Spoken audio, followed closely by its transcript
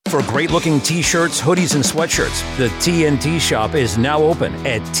For great-looking t-shirts, hoodies, and sweatshirts, the TNT shop is now open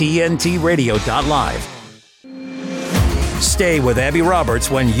at tntradio.live. Stay with Abby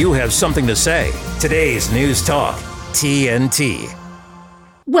Roberts when you have something to say. Today's News Talk, TNT.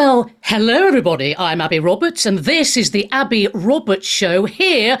 Well, hello everybody, I'm Abby Roberts and this is the Abby Roberts Show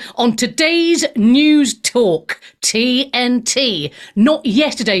here on today's News Talk, TNT. Not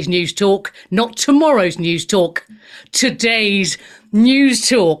yesterday's News Talk, not tomorrow's News Talk, today's News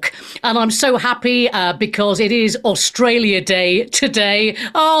Talk. And I'm so happy because it is Australia Day today.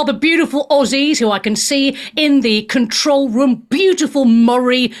 Oh, the beautiful Aussies who I can see in the control room. Beautiful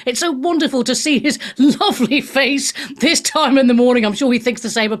Murray. It's so wonderful to see his lovely face this time in the morning. I'm sure he thinks the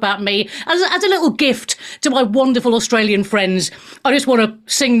same about me. As a little gift to my wonderful Australian friends, I just want to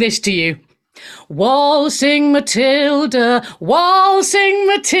sing this to you. Waltzing Matilda,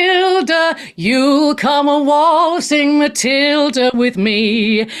 you'll come a waltzing Matilda with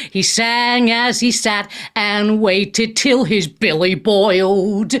me. He sang as he sat and waited till his billy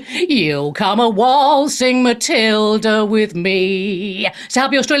boiled. You'll come a waltzing Matilda with me. So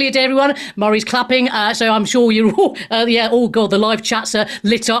happy Australia Day, everyone. Murray's clapping, so I'm sure you're all, oh God, the live chats are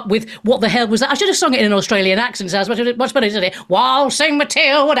lit up with what the hell was that? I should have sung it in an Australian accent, so it's much better, isn't it? Waltzing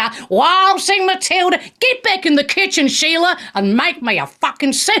Matilda, waltzing Matilda, get back in the kitchen, Sheila, and make me a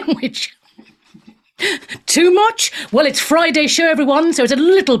fucking sandwich. Too much? Well, it's Friday show, everyone, so it's a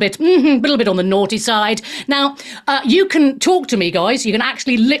little bit on the naughty side. Now, you can talk to me, guys. You can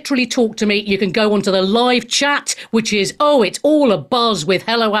actually literally talk to me. You can go onto the live chat, which is, it's all a buzz with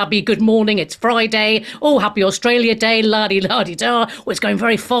hello, Abby, good morning, it's Friday. Oh, happy Australia Day, la-di-la-di-da. Oh, it's going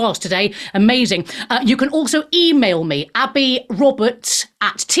very fast today. Amazing. You can also email me,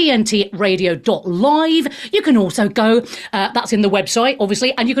 abbyroberts@tntradio.live. You can also go, that's in the website,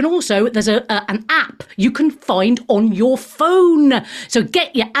 obviously, and you can also, there's an app you can find on your phone. So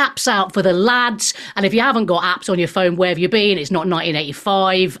get your apps out for the lads. And if you haven't got apps on your phone, where have you been? It's not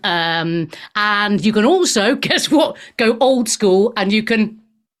 1985. And you can also, guess what? Go old school and you can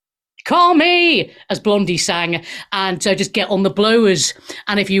call me, as Blondie sang, and so just get on the blowers.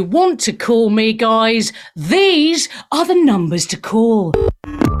 And if you want to call me, guys, these are the numbers to call.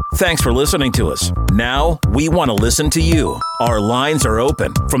 Thanks for listening to us. Now we want to listen to you. Our lines are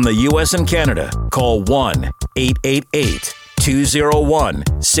open from the U.S. and Canada. Call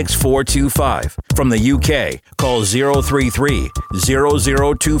 1-888-201-6425. From the U.K., call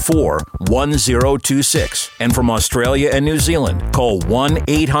 033-0024-1026. And from Australia and New Zealand, call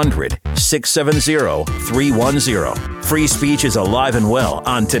 1-800-670-310. Free speech is alive and well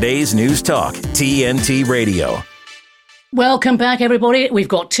on today's News Talk, TNT Radio. Welcome back, everybody. We've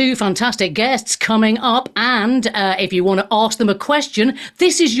got two fantastic guests coming up, and if you want to ask them a question,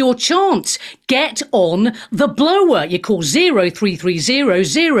 this is your chance. Get on the blower. You call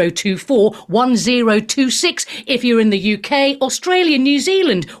 0330-024-1026 if you're in the UK, Australia, New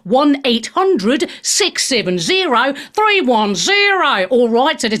Zealand, 1-800-670-310. All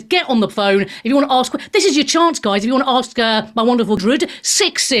right, so just get on the phone. If you want to ask, this is your chance, guys. If you want to ask my wonderful Druid,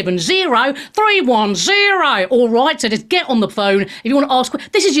 670-310. All right, so just get on the phone. If you want to ask,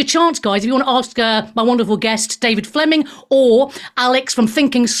 this is your chance, guys. If you want to ask my wonderful guest, David Fleming, or Alex from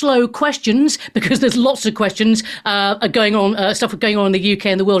Thinking Slow questions, because there's lots of questions stuff going on in the UK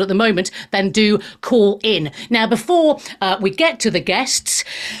and the world at the moment, then do call in. Now, before we get to the guests,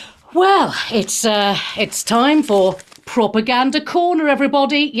 well, it's time for Propaganda Corner,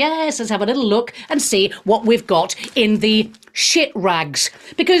 everybody. Yes, let's have a little look and see what we've got in the shit rags,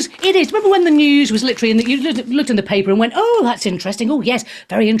 because it is. Remember when the news was literally you looked in the paper and went, oh, that's interesting, oh yes,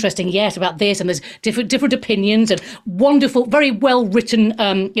 very interesting, yes, about this, and there's different opinions and wonderful, very well written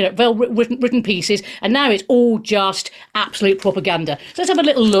written pieces, and now it's all just absolute propaganda. So let's have a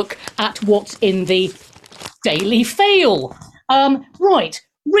little look at what's in the Daily Fail. Right,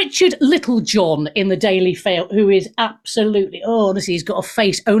 Richard Littlejohn in the Daily Fail, who is absolutely, honestly, he's got a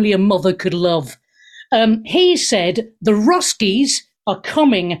face only a mother could love. He said, the Ruskies are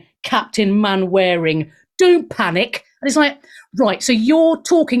coming, Captain Manwaring. Don't panic. And it's like, right, so you're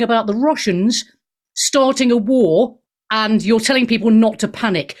talking about the Russians starting a war and you're telling people not to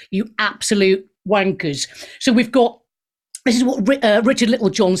panic, you absolute wankers. So we've got, this is what Richard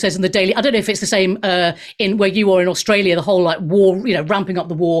Littlejohn says in the Daily. I don't know if it's the same in where you are in Australia, the whole war, ramping up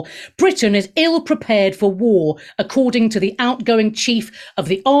the war. Britain is ill prepared for war, according to the outgoing chief of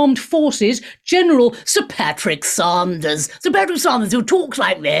the armed forces, General Sir Patrick Sanders. Sir Patrick Sanders, who talks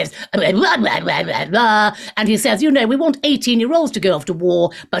like this, and he says, we want 18-year-olds to go off to war,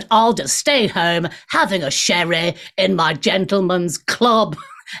 but I'll just stay home having a sherry in my gentleman's club.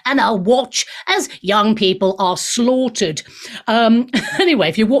 and I'll watch as young people are slaughtered. Anyway,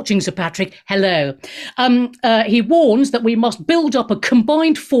 if you're watching, Sir Patrick, hello. He warns that we must build up a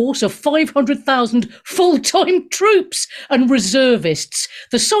combined force of 500,000 full-time troops and reservists,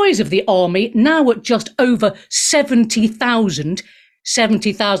 the size of the army now at just over 70,000.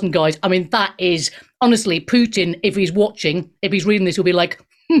 70,000 guys. I mean, that is, honestly, Putin, if he's watching, if he's reading this, will be like,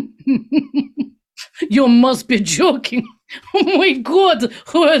 you must be joking. Oh my God,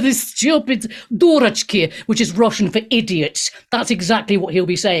 who are these stupid dурачки, which is Russian for idiots. That's exactly what he'll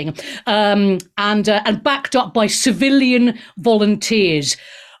be saying. And backed up by civilian volunteers.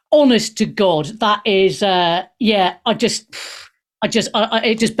 Honest to God, that is, it just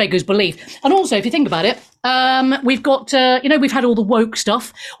beggars belief. And also, if you think about it, we've got, we've had all the woke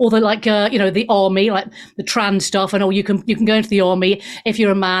stuff, all the the army, like the trans stuff, and you can go into the army if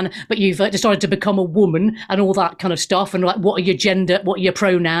you're a man, but you've decided to become a woman and all that kind of stuff, and like, what are your gender, what are your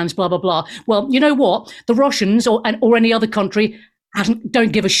pronouns, blah blah blah. Well, you know what? The Russians or any other country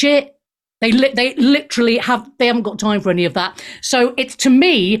don't give a shit. They literally haven't got time for any of that. So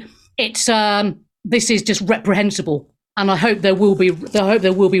this is just reprehensible. And I hope there will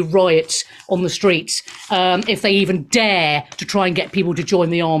be riots on the streets if they even dare to try and get people to join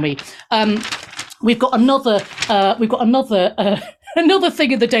the army. We've got another thing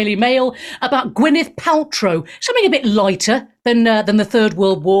in the Daily Mail about Gwyneth Paltrow, something a bit lighter than the Third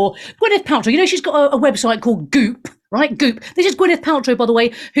World War. Gwyneth Paltrow, she's got a website called Goop. Right, Goop. This is Gwyneth Paltrow, by the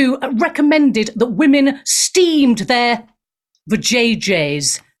way, who recommended that women steamed their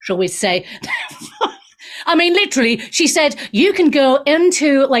vajayjays, shall we say. I mean, literally, she said, you can go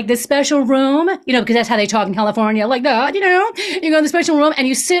into, like, the special room, because that's how they talk in California, like that, you go in the special room and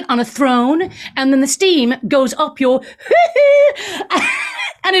you sit on a throne and then the steam goes up your,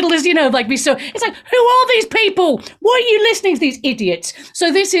 and it'll just, be so, it's like, who are these people? Why are you listening to these idiots?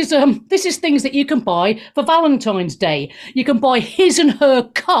 So this is things that you can buy for Valentine's Day. You can buy his and her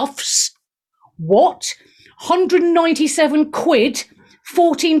cuffs. What? 197 quid.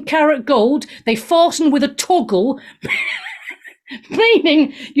 14 karat gold, they fasten with a toggle,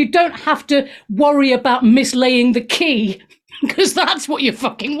 meaning you don't have to worry about mislaying the key, because that's what you're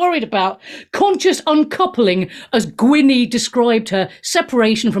fucking worried about. Conscious uncoupling, as Gwynnie described her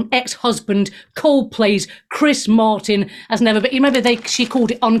separation from ex-husband Coldplay's Chris Martin has never been. You remember she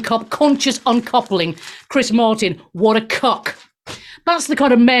called it conscious uncoupling. Chris Martin, what a cuck. That's the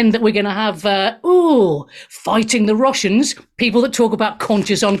kind of men that we're going to have, fighting the Russians, people that talk about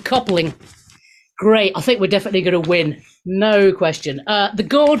conscious uncoupling. Great, I think we're definitely going to win. No question. The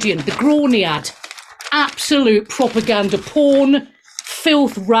Guardian, the Graniad, absolute propaganda porn,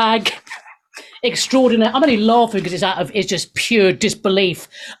 filth rag, extraordinary. I'm only laughing because it's just pure disbelief.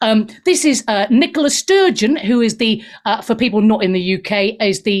 This is Nicola Sturgeon, who is for people not in the UK,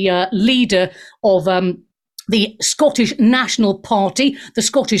 is the leader of the Scottish National Party, the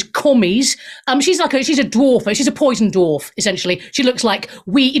Scottish Commies. She's a dwarf. She's a poison dwarf, essentially. She looks like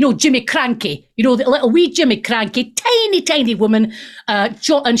Jimmy Cranky, the little wee Jimmy Cranky, tiny, tiny woman.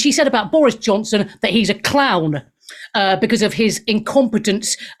 And she said about Boris Johnson that he's a clown. Because of his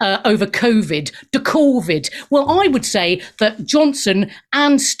incompetence over COVID, the COVID. Well, I would say that Johnson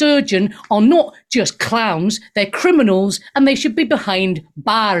and Sturgeon are not just clowns, they're criminals and they should be behind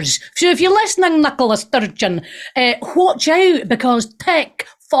bars. So if you're listening, Nicola Sturgeon, watch out, because tech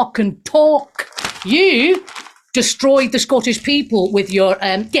fucking talk. You destroyed the Scottish people with your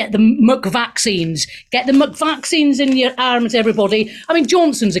get the McVaccines. Get the McVaccines in your arms, everybody. I mean,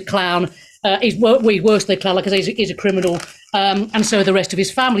 Johnson's a clown. He's way worse than a clown, like I say, he's a criminal, and so are the rest of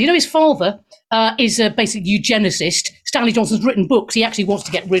his family. His father is a basic eugenicist. Stanley Johnson's written books. He actually wants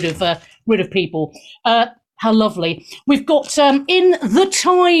to get rid of people. How lovely. We've got in the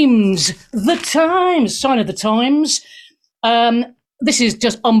Times, sign of the Times. This is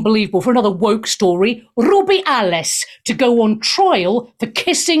just unbelievable. For another woke story, Ruby Alice to go on trial for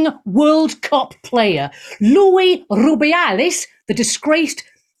kissing World Cup player. Louis Rubiales, the disgraced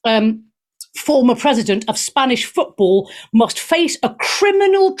former president of Spanish football, must face a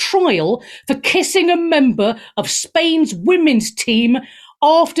criminal trial for kissing a member of Spain's women's team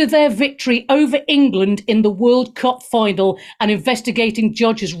after their victory over England in the World Cup final, and investigating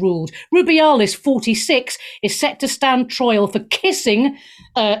judges ruled. Rubiales, 46, is set to stand trial for kissing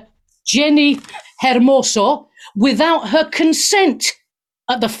Jenny Hermoso without her consent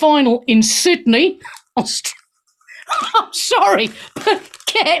at the final in Sydney. I'm sorry, but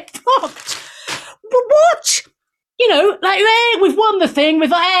get fucked. What? like, hey, we've won the thing.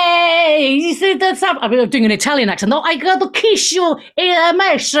 We've hey, that's I'm doing an Italian accent. No, I got to kiss you,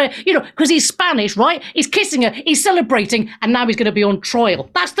 because he's Spanish, right? He's kissing her, he's celebrating, and now he's going to be on trial.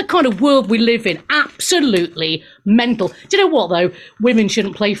 That's the kind of world we live in. Absolutely mental. Do you know what, though? Women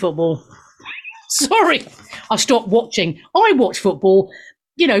shouldn't play football. Sorry, I stopped watching. I watch football,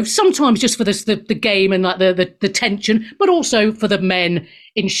 sometimes just for the game and like the tension, but also for the men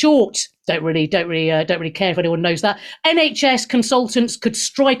in short. Don't really care if anyone knows that. NHS consultants could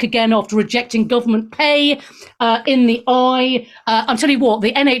strike again after rejecting government pay in the eye. I'm telling you what,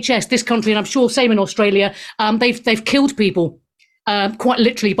 the NHS, this country, and I'm sure same in Australia, they've killed people. Quite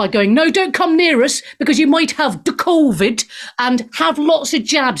literally by going, no, don't come near us because you might have the COVID and have lots of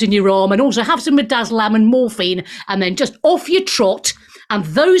jabs in your arm and also have some midazolam and morphine and then just off your trot. And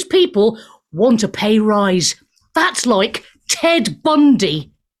those people want a pay rise. That's like Ted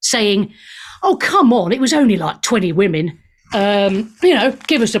Bundy saying, oh, come on, it was only like 20 women.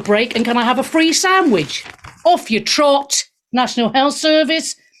 Give us a break and can I have a free sandwich? Off your trot, National Health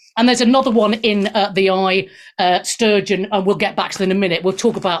Service. And there's another one in the eye, Sturgeon, and we'll get back to that in a minute. We'll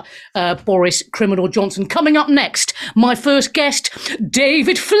talk about Boris Criminal Johnson. Coming up next, my first guest,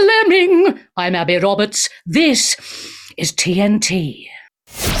 David Fleming. I'm Abby Roberts. This is TNT.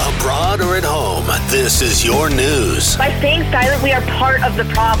 Abroad or at home, this is your news. By staying silent, we are part of the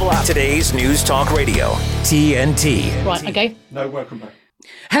problem. Today's News Talk Radio, TNT. Right, okay. No, welcome back.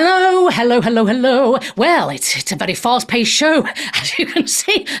 Hello. Well, it's a very fast-paced show. As you can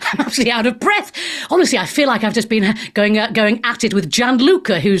see, I'm absolutely out of breath. Honestly, I feel like I've just been going at it with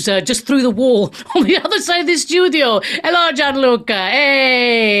Gianluca, who's just through the wall on the other side of the studio. Hello, Gianluca.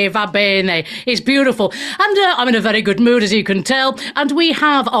 Hey, va bene. It's beautiful. And I'm in a very good mood, as you can tell. And we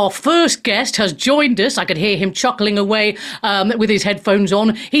have our first guest has joined us. I could hear him chuckling away with his headphones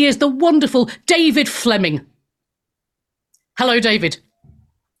on. He is the wonderful David Fleming. Hello, David.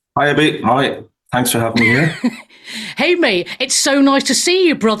 Hi, Abby. Hi. Thanks for having me here. Hey, mate. It's so nice to see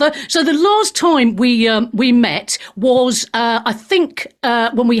you, brother. So the last time we met was, I think,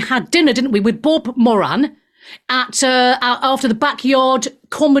 when we had dinner, didn't we, with Bob Moran at after the Backyard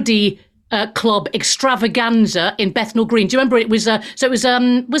Comedy Club Extravaganza in Bethnal Green. Do you remember? It was was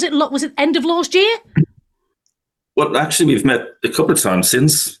it end of last year? Well, actually, we've met a couple of times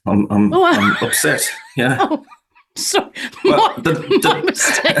since. I'm upset. Yeah. Oh. Sorry, well, my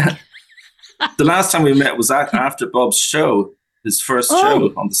mistake. The last time we met was after Bob's show, his first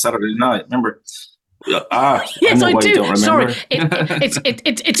show on the Saturday night. Remember? Yes, I do. You don't Sorry,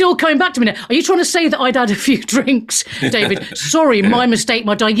 it's all coming back to me now. Are you trying to say that I'd had a few drinks, David? Sorry, my mistake,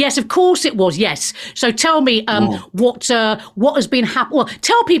 my darling. Yes, of course it was. Yes. So tell me, what has been happening? Well,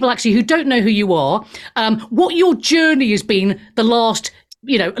 tell people actually who don't know who you are, what your journey has been the last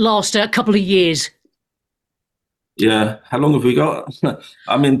couple of years. Yeah, how long have we got?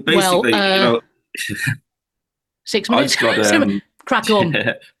 I mean, basically, 6 minutes. Crack on.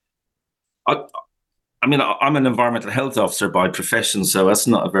 Yeah. I mean, I'm an environmental health officer by profession, so that's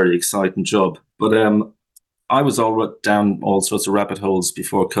not a very exciting job. But I was down all sorts of rabbit holes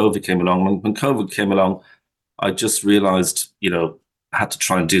before COVID came along. When COVID came along, I just realised, I had to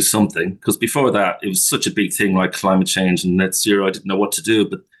try and do something. Because before that, it was such a big thing like climate change and net zero. I didn't know what to do.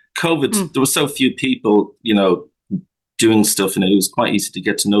 But COVID, there were so few people, doing stuff, and it was quite easy to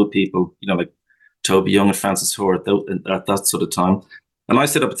get to know people, like Toby Young and Francis Hoare at that sort of time. And I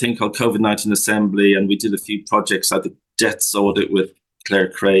set up a thing called COVID-19 Assembly, and we did a few projects like the deaths audit with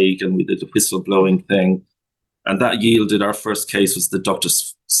Claire Craig, and we did a whistleblowing thing. And that yielded our first case was the Dr.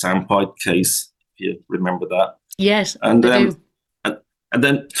 Sam White case, if you remember that. Yes, and I do. And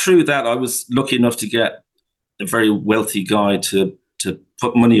then through that, I was lucky enough to get a very wealthy guy to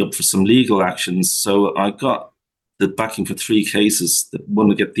put money up for some legal actions. So I got the backing for 3 cases.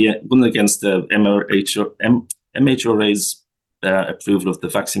 One against the MHRA's approval of the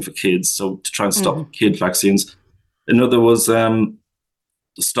vaccine for kids, so to try and stop kid vaccines. Another was to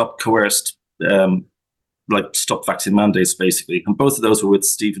stop coerced, stop vaccine mandates, basically. And both of those were with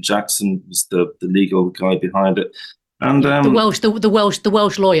Stephen Jackson, was the legal guy behind it, and the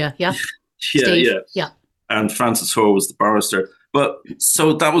Welsh lawyer, yeah. Yeah. And Francis Hoare was the barrister. But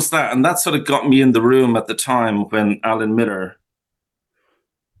so that was that. And that sort of got me in the room at the time when Alan Miller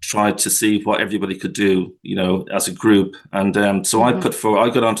tried to see what everybody could do, as a group. And so I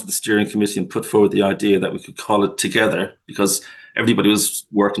got onto the steering committee and put forward the idea that we could call it Together, because everybody was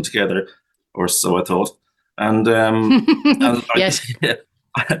working together, or so I thought. And, yes,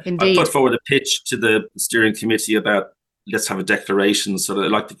 I indeed. put forward a pitch to the steering committee about, let's have a declaration, sort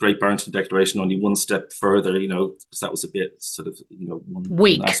of like the Great Barrington Declaration, only one step further, because that was a bit sort of, one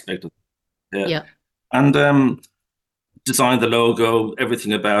weak aspect of Yeah. And designed the logo,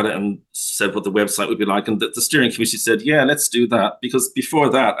 everything about it, and said what the website would be like. And the steering committee said, yeah, let's do that. Because before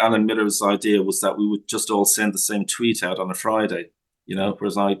that, Alan Miller's idea was that we would just all send the same tweet out on a Friday,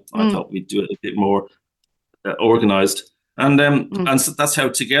 whereas I thought we'd do it a bit more organized. And so that's how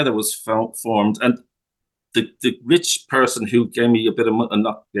Together was formed. And the rich person who gave me a bit of money,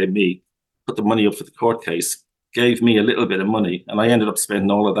 not gave me, put the money up for the court case, gave me a little bit of money. And I ended up spending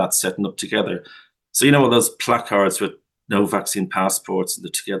all of that setting up Together. So all those placards with no vaccine passports and the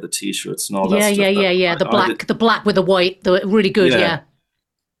Together T-shirts and all that stuff. Yeah. The black with the white, really good. Yeah.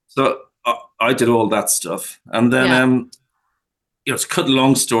 So I did all that stuff, and then to cut a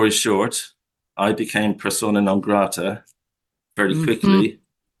long story short, I became persona non grata very quickly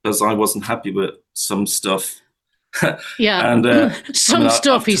because I wasn't happy with some stuff. Yeah, and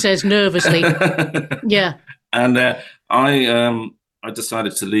stuff, he says nervously. Yeah, and I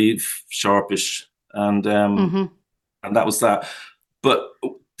decided to leave Sharpish, and that was that. But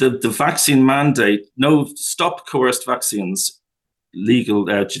the vaccine mandate, no, stop coerced vaccines, legal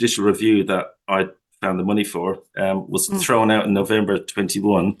judicial review that I found the money for, was thrown out in November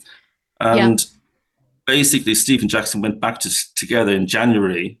 21. And basically Stephen Jackson went back to Together in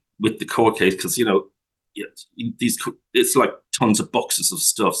January with the court case because, it's like tons of boxes of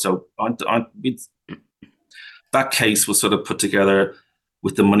stuff. So that case was sort of put together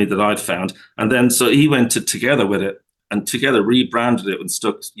with the money that I'd found. And then so he went to Together with it, and Together rebranded it and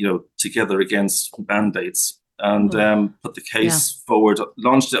stuck, Together Against Band-Aids, and put the case forward,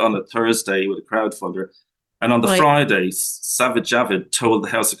 launched it on a Thursday with a crowdfunder. And on the Friday, Sajid Javid told the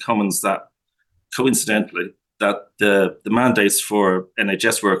House of Commons that, coincidentally, that the mandates for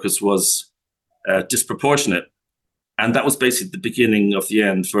NHS workers was disproportionate. And that was basically the beginning of the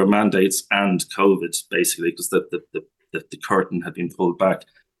end for mandates and COVID, basically, because the curtain had been pulled back.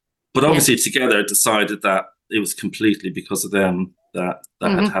 But obviously Together decided that it was completely because of them that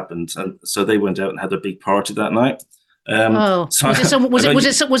had happened. And so they went out and had a big party that night.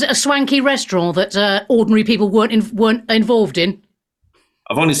 Was it a swanky restaurant that ordinary people weren't involved in?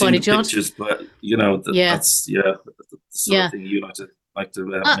 I've only seen the pictures, but that's the sort of thing you like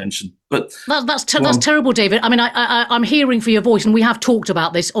to mention. But that's terrible, David. I mean, I'm hearing for your voice, and we have talked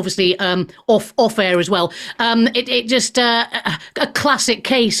about this, obviously, off air as well. It just a classic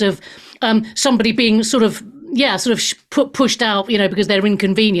case of somebody being pushed out, because they're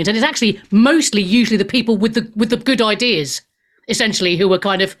inconvenient, and it's actually mostly usually the people with the good ideas, essentially, who are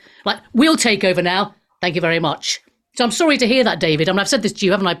kind of like, we'll take over now. Thank you very much. So I'm sorry to hear that, David. I mean, I've said this to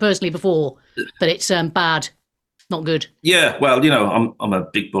you, haven't I, personally before, that it's bad, not good. Yeah, well, I'm a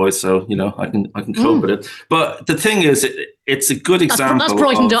big boy, so I can cope with it. But the thing is, it's a good example.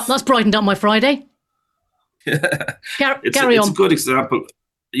 That's brightened up my Friday. Carry on. It's a good example.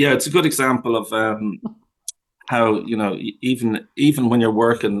 Yeah, it's a good example of how even when you're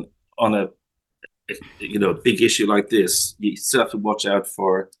working on a big issue like this, you still have to watch out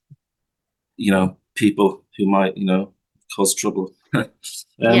for people who might cause trouble.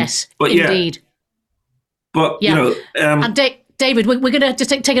 Yes, but indeed. And David, we're going to just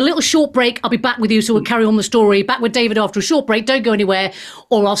take a little short break. I'll be back with you, so we'll carry on the story. Back with David after a short break. Don't go anywhere,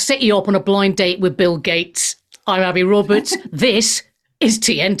 or I'll set you up on a blind date with Bill Gates. I'm Abby Roberts. This is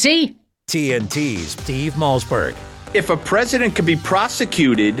TNT. TNT's Steve Malzberg. If a president could be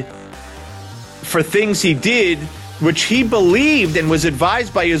prosecuted for things he did, which he believed and was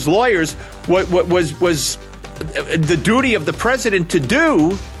advised by his lawyers, what was the duty of the president to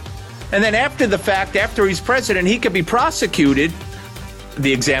do, and then after the fact, after he's president, he could be prosecuted.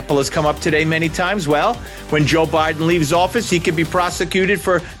 The example has come up today many times. Well, when Joe Biden leaves office, he could be prosecuted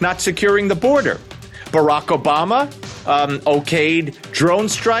for not securing the border. Barack Obama okayed drone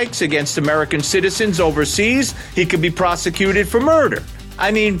strikes against American citizens overseas. He could be prosecuted for murder.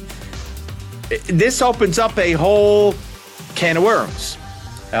 I mean, this opens up a whole can of worms.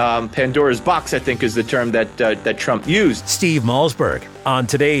 Pandora's box, I think, is the term that Trump used. Steve Malzberg on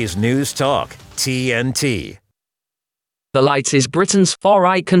today's News Talk, TNT. The Light is Britain's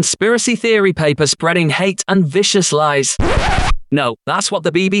far-right conspiracy theory paper spreading hate and vicious lies. No, that's what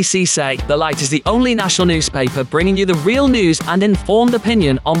the BBC say. The Light is the only national newspaper bringing you the real news and informed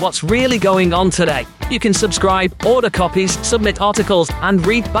opinion on what's really going on today. You can subscribe, order copies, submit articles, and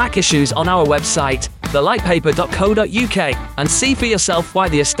read back issues on our website, thelightpaper.co.uk, and see for yourself why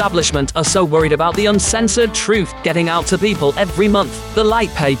the establishment are so worried about the uncensored truth getting out to people every month. The Light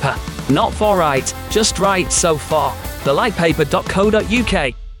Paper. Not far right, just right so far.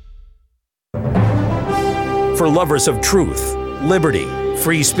 thelightpaper.co.uk. For lovers of truth, liberty,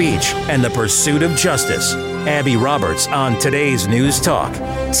 free speech, and the pursuit of justice, Abby Roberts on today's News Talk,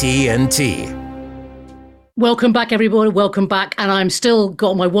 TNT. Welcome back, everybody. Welcome back. And I'm still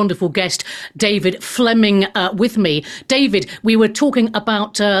got my wonderful guest, David Fleming, with me. David, we were talking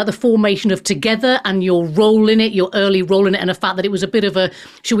about the formation of Together and your role in it, your early role in it, and the fact that it was a bit of a,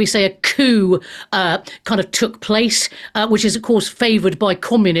 shall we say, a coup kind of took place, which is, of course, favoured by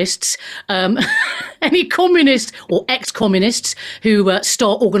communists. Any communists or ex-communists who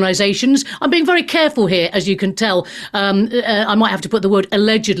start organisations. I'm being very careful here, as you can tell. I might have to put the word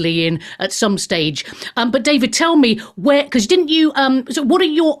allegedly in at some stage. But David, tell me where, because didn't you, so what are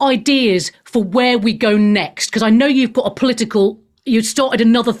your ideas for where we go next? Because I know you've got a political, you started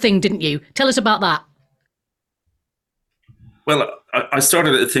another thing, didn't you? Tell us about that. Well, I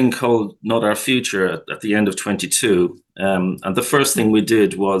started a thing called Not Our Future at the end of 22. And the first thing we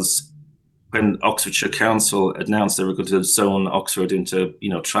did was when Oxfordshire Council announced they were going to zone Oxford into,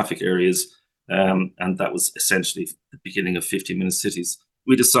 traffic areas. And that was essentially the beginning of 50-minute cities.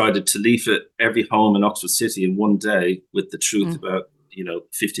 We decided to leaflet every home in Oxford City in one day with the truth about,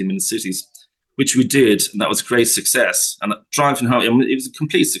 15-minute cities, which we did. And that was a great success. And driving home, it was a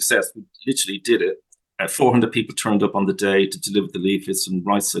complete success. We literally did it. 400 people turned up on the day to deliver the leaflets, and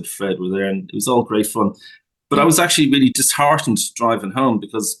Right Said Fred were there. And it was all great fun. But I was actually really disheartened driving home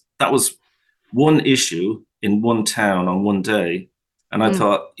because that was one issue in one town on one day. And I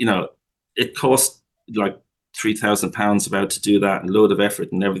thought, it cost like £3,000 about to do that, and a load of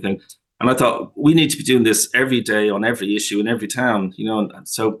effort and everything. And I thought we need to be doing this every day on every issue in every town, And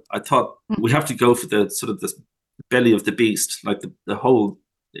so I thought we have to go for the sort of the belly of the beast, like the whole.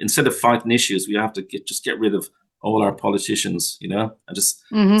 Instead of fighting issues, we have to get rid of all our politicians, And just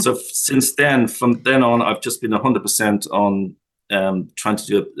so since then, from then on, I've just been 100% on trying to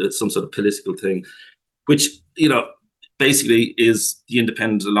do some sort of political thing, which basically is the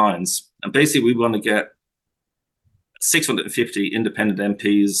Independent Alliance, and basically we want to get 650 independent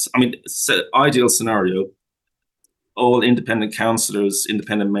MPs. I mean, ideal scenario, all independent councillors,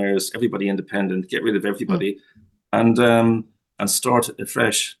 independent mayors, everybody independent, get rid of everybody, and start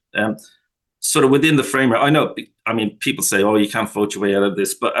afresh. Sort of within the framework. I mean, people say, oh, you can't vote your way out of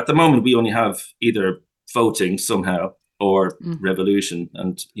this. But at the moment, we only have either voting somehow or revolution.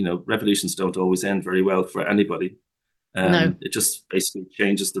 And, revolutions don't always end very well for anybody. No. It just basically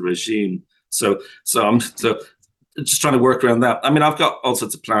changes the regime. So I'm just trying to work around that. I mean, I've got all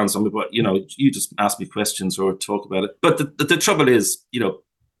sorts of plans on me, but, you just ask me questions or talk about it. But the trouble is,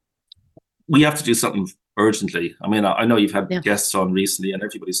 we have to do something urgently. I mean, I know you've had guests on recently, and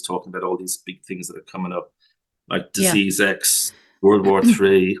everybody's talking about all these big things that are coming up, like Disease X, World War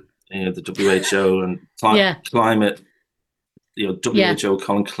III, the WHO, and climate. WHO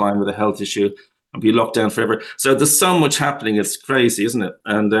calling climate a health issue, and be locked down forever. So there's so much happening. It's crazy, isn't it?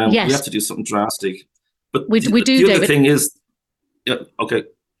 And we have to do something drastic. But we do, the other David. thing is, okay,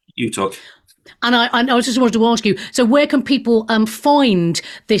 you talk. And I just wanted to ask you, so where can people find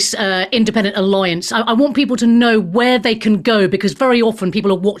this independent alliance? I want people to know where they can go, because very often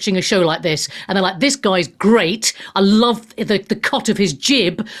people are watching a show like this and they're like, this guy's great. I love the cut of his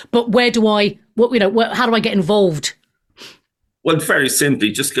jib, but how do I get involved? Well, very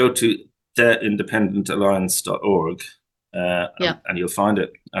simply, just go to theindependentalliance.org and you'll find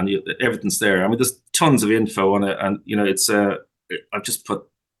it. And everything's there. I mean, there's tons of info on it. And, it's I've just put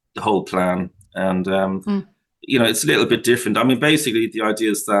the whole plan, and it's a little bit different. I mean, basically the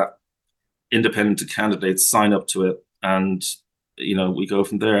idea is that independent candidates sign up to it, and we go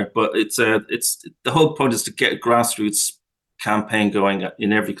from there. But it's the whole point is to get a grassroots campaign going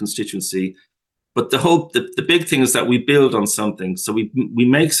in every constituency. But the big thing is that we build on something, so we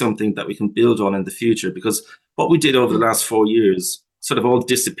make something that we can build on in the future. Because what we did over the last 4 years sort of all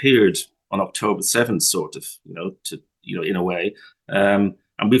disappeared on October 7th, sort of, in a way. And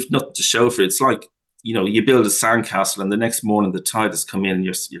we've nothing to show for it. It's like, you build a sandcastle and the next morning the tide has come in and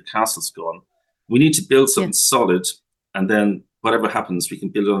your castle's gone. We need to build something solid, and then whatever happens, we can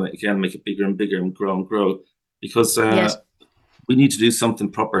build on it again, make it bigger and bigger and grow. Because we need to do something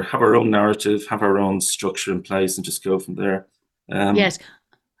proper, have our own narrative, have our own structure in place, and just go from there. Yes.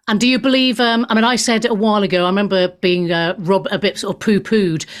 And do you believe, I said a while ago, I remember being Rob a bit sort of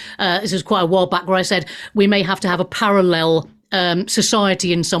poo-pooed. This was quite a while back, where I said we may have to have a parallel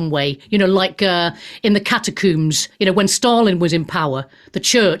society in some way, like in the catacombs, when Stalin was in power, the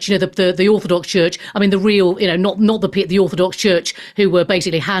church, the Orthodox Church. I mean, the real, not the Orthodox Church who were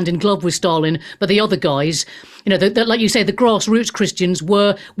basically hand in glove with Stalin, but the other guys, like you say, the grassroots Christians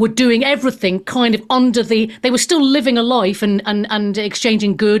were doing everything kind of they were still living a life and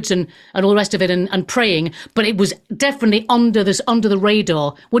exchanging goods and all the rest of it and praying, but it was definitely under the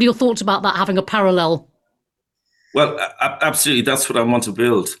radar. What are your thoughts about that, having a parallel? Well, absolutely, that's what I want to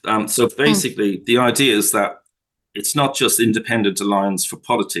build. So basically, the idea is that it's not just independent alliance for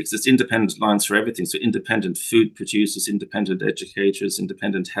politics, it's independent alliance for everything. So independent food producers, independent educators,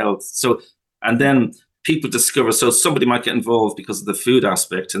 independent health. So, and then people discover, so somebody might get involved because of the food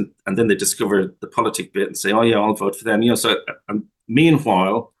aspect, and then they discover the politic bit and say, oh yeah, I'll vote for them. So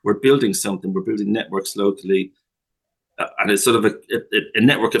meanwhile, we're building something, we're building networks locally, and it's sort of a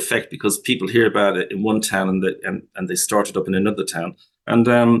network effect because people hear about it in one town and they start it up in another town.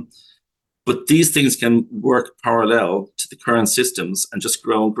 And but these things can work parallel to the current systems and just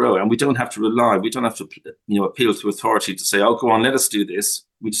grow and grow. And we don't have to appeal to authority to say, oh, go on, let us do this.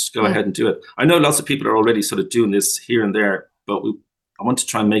 We just go ahead and do it. I know lots of people are already sort of doing this here and there, but I want to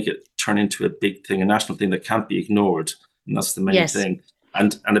try and make it turn into a big thing, a national thing that can't be ignored. And that's the main thing.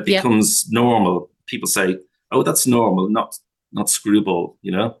 And it becomes normal. People say, oh, that's normal, not screwball,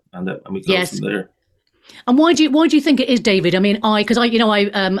 and we go from there. And why do you think it is, David? I mean,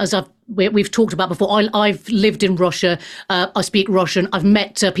 we've talked about before, I've lived in Russia. I speak Russian. I've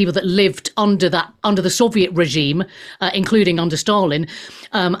met people that lived under the Soviet regime, including under Stalin,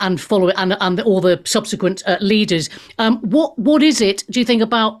 and all the subsequent leaders. What is it, do you think,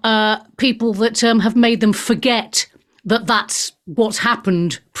 about people that have made them forget that that's what's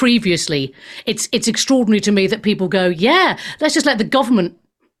happened previously? It's extraordinary to me that people go, yeah, let's just let the government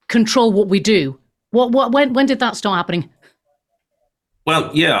control what we do. When did that start happening?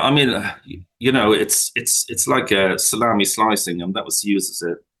 Well, yeah, I mean, it's like a salami slicing, and that was used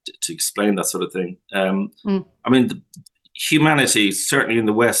to explain that sort of thing. I mean, humanity, certainly in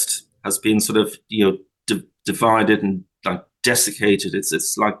the West, has been sort of divided and like desiccated.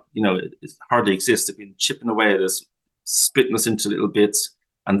 It's like it hardly exists. They've been chipping away at us, splitting us into little bits,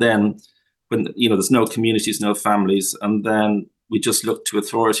 and then when there's no communities, no families, and then we just look to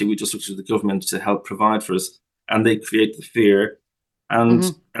authority, we just look to the government to help provide for us, and they create the fear,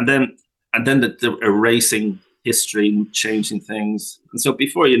 and then the erasing history, changing things, and so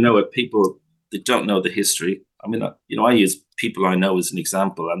before you know it, people that don't know the history. I mean, I use people I know as an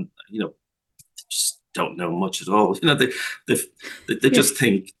example, and they just don't know much at all. They just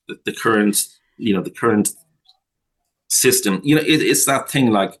think that the current system, it's that thing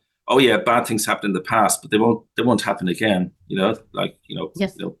like, oh yeah, bad things happened in the past, but they won't happen again.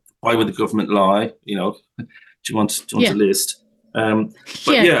 Why would the government lie? Do you want a list?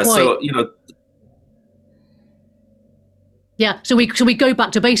 So we go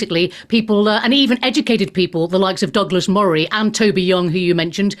back to basically people, and even educated people, the likes of Douglas Murray and Toby Young, who you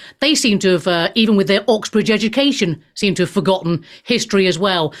mentioned. They seem to have, even with their Oxbridge education, seem to have forgotten history as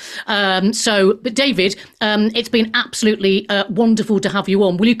well. But David, it's been absolutely wonderful to have you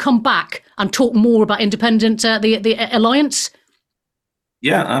on. Will you come back and talk more about independent, the alliance?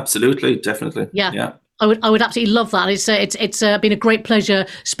 Yeah, absolutely, definitely. Yeah. I would absolutely love that. It's been a great pleasure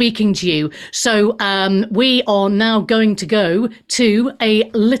speaking to you. So we are now going to go to a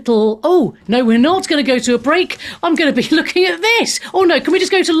little. Oh no, we're not going to go to a break. I'm going to be looking at this. Oh no, can we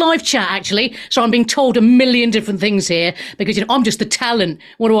just go to live chat? Actually, so I'm being told a million different things here because I'm just the talent.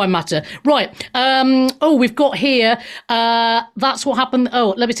 What do I matter? Right. We've got here. That's what happened.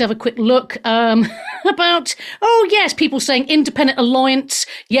 Oh, let me just have a quick look. About. Oh yes, people saying independent alliance.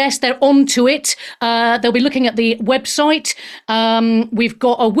 Yes, they're onto it. They'll be looking at the website. We've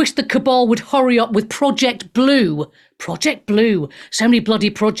got, I wish the cabal would hurry up with Project Blue. Project Blue. So many bloody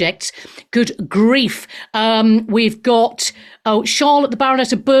projects. Good grief. We've got, Charlotte, the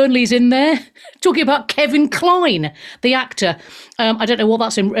Baroness of Burnley's in there, talking about Kevin Kline, the actor. I don't know what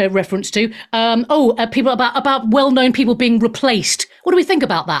that's in reference to. People about well-known people being replaced. What do we think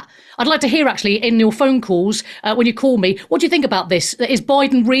about that? I'd like to hear, actually, in your phone calls, when you call me, what do you think about this? Is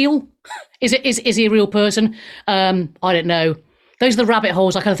Biden real? Is he a real person? I don't know. Those are the rabbit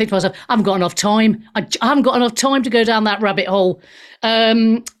holes. I kind of think to myself, I haven't got enough time. I haven't got enough time to go down that rabbit hole.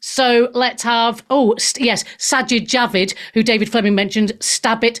 So let's have, Sajid Javid, who David Fleming mentioned,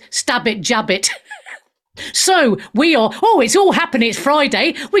 stab it, jab it. So we are, it's all happening. It's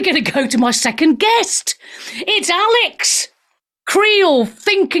Friday. We're going to go to my second guest. It's Alex Kriel,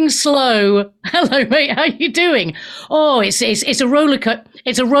 thinking slow. Hello, mate. How are you doing? Oh, it's a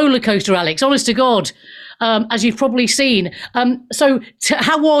roller coaster, Alex. Honest to God, as you've probably seen.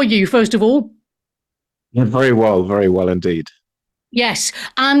 How are you, first of all? Yeah, very well indeed. Yes,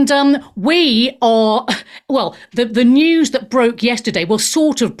 and we are, the news that broke yesterday,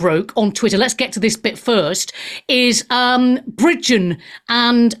 sort of broke on Twitter, let's get to this bit first, is Bridgen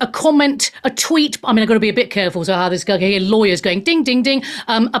and a tweet, I've got to be a bit careful, so how this guy here, lawyers going ding, ding, ding,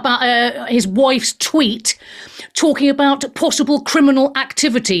 about his wife's tweet talking about possible criminal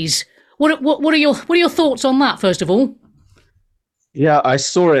activities. What are your thoughts on that? First of all, Yeah, I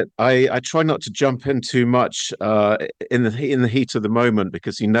saw it. I try not to jump in too much in the heat of the moment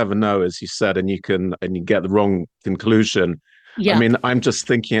because you never know, as you said, and you get the wrong conclusion. I yeah. mean, I'm just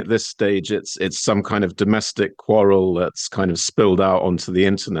thinking at this stage it's some kind of domestic quarrel that's kind of spilled out onto the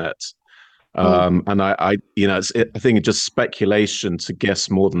internet. And I I think it's just speculation to guess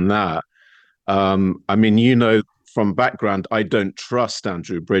more than that. I mean, from background, I don't trust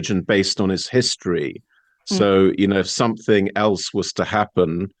Andrew Bridgen based on his history. So, if something else was to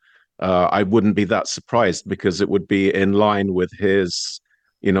happen, I wouldn't be that surprised because it would be in line with his,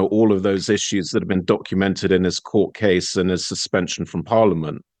 all of those issues that have been documented in his court case and his suspension from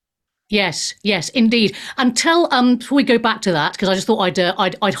Parliament. Yes, indeed. And tell before we go back to that, because I just thought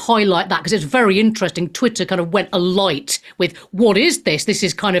I'd highlight that because it's very interesting. Twitter kind of went alight with what is this? This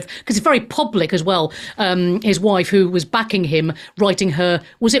is kind of because it's very public as well. His wife, who was backing him, writing her,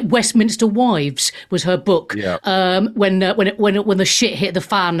 was it Westminster Wives? Was her book? Yeah. When the shit hit the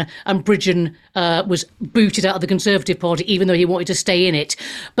fan and Bridgen was booted out of the Conservative Party, even though he wanted to stay in it.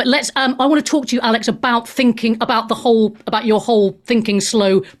 But let's. I want to talk to you, Alex, about your whole Thinking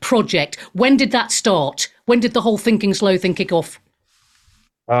Slow project. When did that start? When did the whole Thinking Slow thing kick off?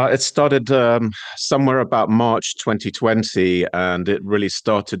 It started somewhere about March 2020, and it really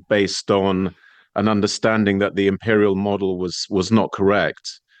started based on an understanding that the imperial model was not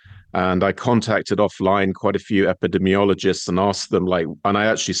correct. And I contacted offline quite a few epidemiologists and asked them, and I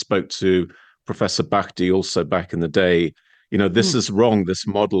actually spoke to Professor Bhakdi also back in the day. This is wrong, this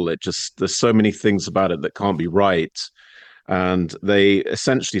model. There's so many things about it that can't be right. And they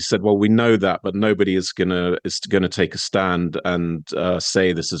essentially said, well, we know that, but nobody is gonna take a stand and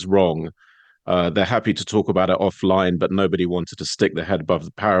say this is wrong. They're happy to talk about it offline, but nobody wanted to stick their head above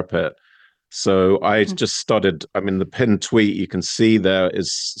the parapet. So I just started, the pinned tweet you can see there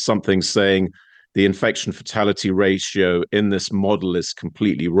is something saying the infection fatality ratio in this model is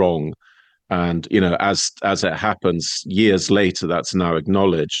completely wrong. And, as it happens, years later, that's now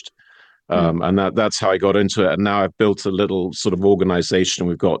acknowledged. And that's how I got into it. And now I've built a little sort of organization.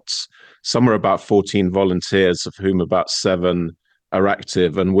 We've got somewhere about 14 volunteers, of whom about 7 are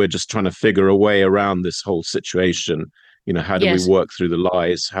active. And we're just trying to figure a way around this whole situation. How do we work through the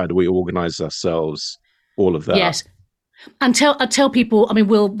lies? How do we organize ourselves? All of that. Yes. And tell people,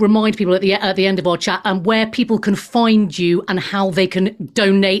 we'll remind people at the end of our chat where people can find you and how they can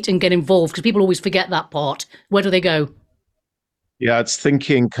donate and get involved, because people always forget that part. Where do they go? Yeah, it's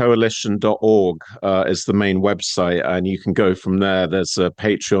thinkingcoalition.org is the main website, and you can go from there. There's a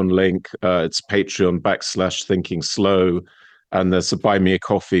Patreon link. It's Patreon/Thinking Slow, and there's a Buy Me a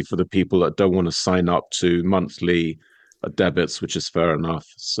Coffee for the people that don't want to sign up to monthly debits, which is fair enough.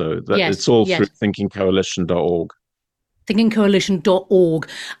 So it's all through thinkingcoalition.org. Thinkingcoalition.org.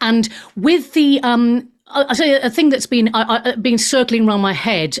 And with the I'll tell you a thing that's been circling around my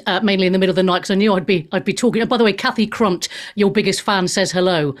head, mainly in the middle of the night, because I knew I'd be talking. By the way, Kathy Crumpet, your biggest fan, says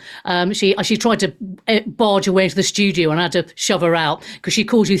hello. She tried to barge away into the studio, and I had to shove her out because she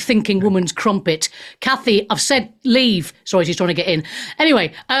calls you Thinking Woman's Crumpet. Kathy, I've said leave. Sorry, she's trying to get in.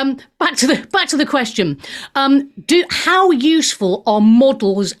 Anyway, back to the question. How useful are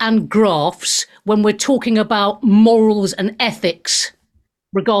models and graphs when we're talking about morals and ethics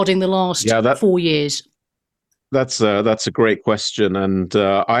regarding the last 4 years? That's a great question, and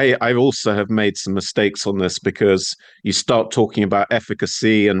I also have made some mistakes on this because you start talking about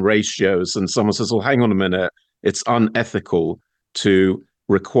efficacy and ratios, and someone says, "Well, hang on a minute, it's unethical to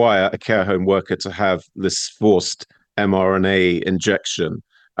require a care home worker to have this forced mRNA injection,"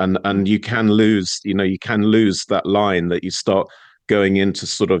 and you can lose that line that you start going into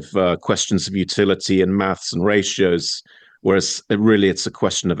sort of questions of utility and maths and ratios, whereas it's a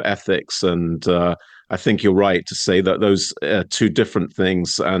question of ethics. And I think you're right to say that those are two different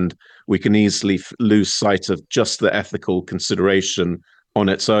things, and we can easily lose sight of just the ethical consideration on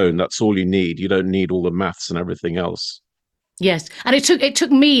its own. That's all you need. You don't need all the maths and everything else. Yes, and it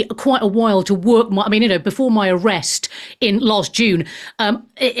took me quite a while to work before my arrest in last June,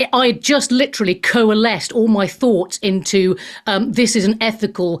 I just literally coalesced all my thoughts into this is an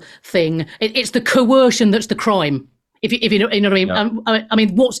ethical thing. It's the coercion that's the crime. If you know what I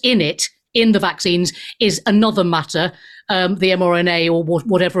mean. What's in it? In the vaccines is another matter, the mRNA or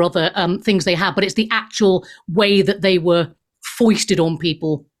whatever other things they have, but it's the actual way that they were foisted on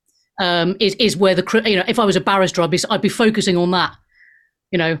people is where if I was a barrister, I'd be focusing on that,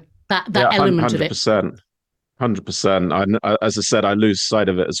 that element of it. 100%. As I said, I lose sight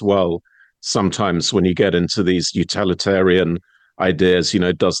of it as well sometimes when you get into these utilitarian ideas.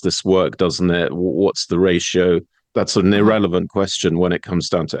 Does this work? Doesn't it? What's the ratio? that's an irrelevant question when it comes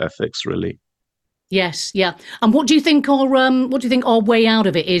down to ethics, really. Yes, yeah. And what do you think our way out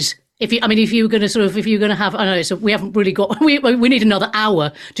of it is? If you were going to have, I know, so we haven't really got, we need another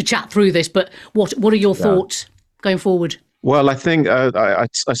hour to chat through this, but what are your thoughts going forward? Well, I think I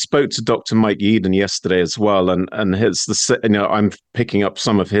spoke to Dr. Mike Yeadon yesterday as well, and I'm picking up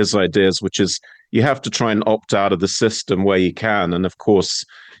some of his ideas, which is you have to try and opt out of the system where you can, and of course,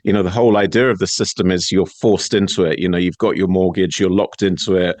 the whole idea of the system is you're forced into it. You've got your mortgage, you're locked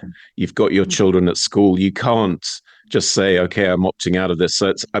into it, you've got your children at school. You can't just say, okay, I'm opting out of this.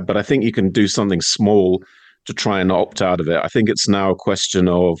 But I think you can do something small to try and opt out of it. I think it's now a question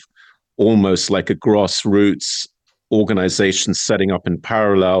of almost like a grassroots organization setting up in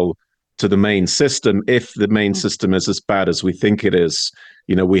parallel to the main system. If the main system is as bad as we think it is,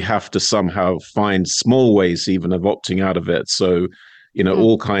 we have to somehow find small ways even of opting out of it. So,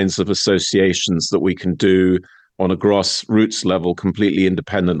 all kinds of associations that we can do on a grassroots level, completely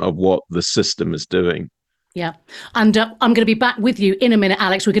independent of what the system is doing. Yeah, and I'm going to be back with you in a minute,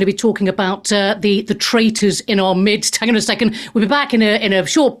 Alex. We're going to be talking about the traitors in our midst. Hang on a second. We'll be back in a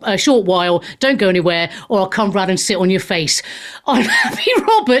short while. Don't go anywhere, or I'll come round and sit on your face. I'm Happy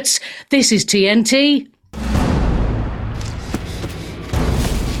Roberts. This is TNT.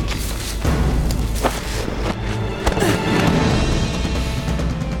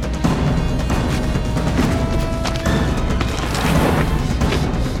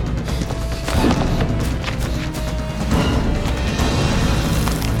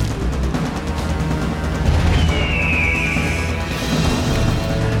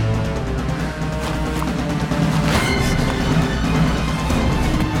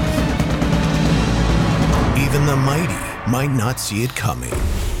 Might not see it coming.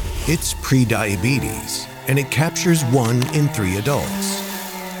 It's prediabetes, and it captures 1 in 3 adults.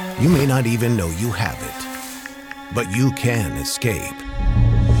 You may not even know you have it, but you can escape.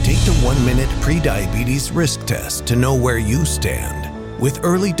 Take the 1-minute prediabetes risk test to know where you stand. With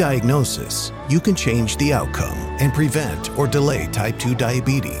early diagnosis, you can change the outcome and prevent or delay type 2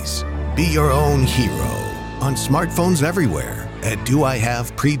 diabetes. Be your own hero on smartphones everywhere at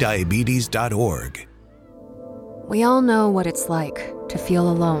doihaveprediabetes.org. We all know what it's like to feel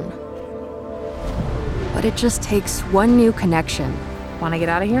alone. But it just takes one new connection. Want to get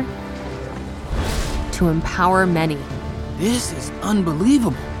out of here? To empower many. This is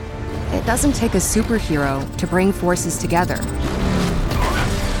unbelievable. It doesn't take a superhero to bring forces together.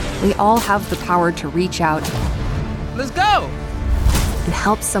 We all have the power to reach out. Let's go! And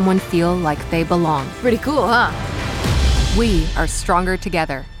help someone feel like they belong. Pretty cool, huh? We are stronger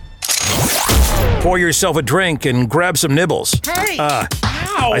together. Pour yourself a drink and grab some nibbles. Hey!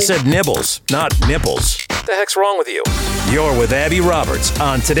 I said nibbles, not nipples. What the heck's wrong with you? You're with Abby Roberts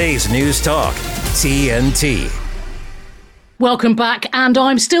on today's News Talk, TNT. Welcome back, and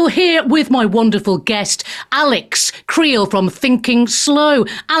I'm still here with my wonderful guest, Alex Kriel from Thinking Slow.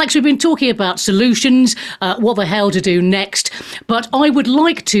 Alex, we've been talking about solutions, what the hell to do next, but I would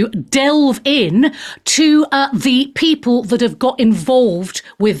like to delve in to the people that have got involved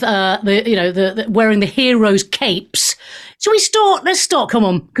with the wearing the heroes' capes. Shall we start? Let's start. Come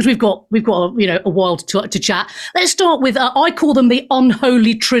on, because we've got a while to chat. Let's start with I call them the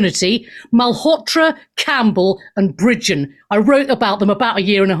unholy trinity: Malhotra, Campbell, and Bridgen. I wrote about them about a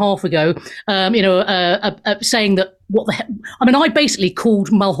year and a half ago. Saying that what the heck. I mean, I basically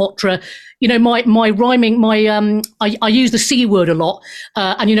called Malhotra. My rhyming. I use the C word a lot,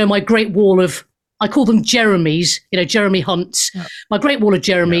 and my Great Wall of. I call them Jeremys. Jeremy Hunts. Yeah. My Great Wall of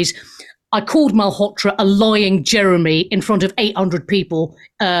Jeremys. Yeah. I called Malhotra a lying Jeremy in front of 800 people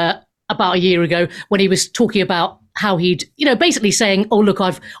about a year ago when he was talking about how he'd, basically saying, oh, look,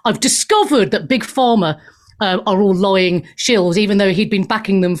 I've discovered that Big Pharma are all lying shills, even though he'd been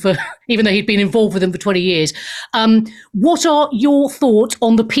backing them even though he'd been involved with them for 20 years. What are your thoughts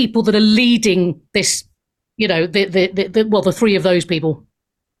on the people that are leading this, the three of those people?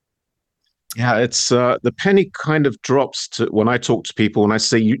 Yeah, it's the penny kind of drops to when I talk to people and I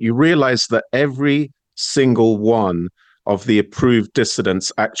say you realize that every single one of the approved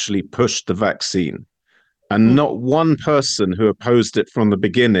dissidents actually pushed the vaccine, and not one person who opposed it from the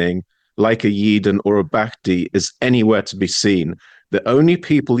beginning, like a Yeadon or a Bhakti, is anywhere to be seen. The only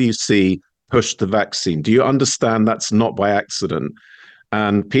people you see push the vaccine. Do you understand that's not by accident?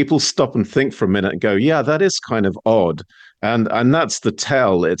 And people stop and think for a minute and go, yeah, that is kind of odd. And that's the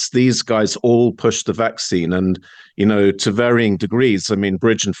tell. It's these guys all push the vaccine, and to varying degrees. I mean,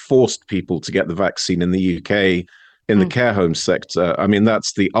 Bridgen forced people to get the vaccine in the UK in the care home sector. I mean,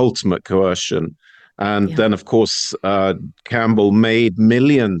 that's the ultimate coercion. And then, of course, Campbell made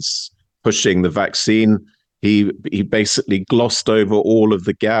millions pushing the vaccine. he basically glossed over all of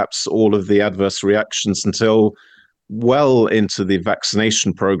the gaps, all of the adverse reactions until well into the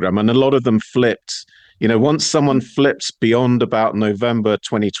vaccination program. And a lot of them flipped. Once someone flips beyond about November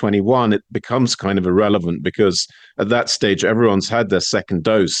 2021, it becomes kind of irrelevant because at that stage, everyone's had their second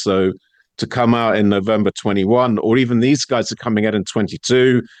dose. So to come out in November 21, or even these guys are coming out in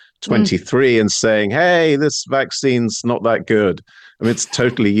 22, 23 and saying, hey, this vaccine's not that good. I mean, it's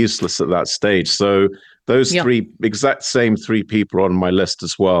totally useless at that stage. So those exact same three people are on my list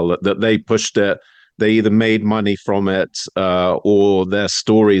as well, that they pushed it. They either made money from it or their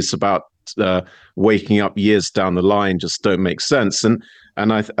stories about waking up years down the line just don't make sense. And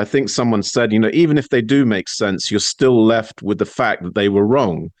I think someone said, even if they do make sense, you're still left with the fact that they were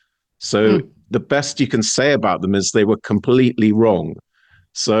wrong. So the best you can say about them is they were completely wrong.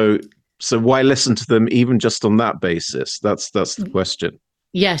 So why listen to them even just on that basis? That's the question.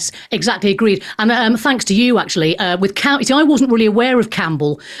 Yes, exactly, agreed. And thanks to you, actually, with Campbell. See, I wasn't really aware of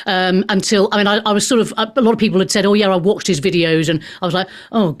Campbell until, I was sort of, a lot of people had said, oh yeah, I watched his videos, and I was like,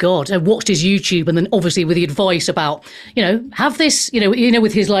 oh God, I watched his YouTube, and then obviously with the advice about, have this,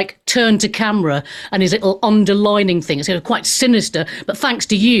 with his like turn to camera and his little underlining thing, it's quite sinister. But thanks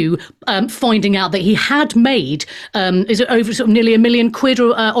to you finding out that he had made, is it over sort of nearly £1 million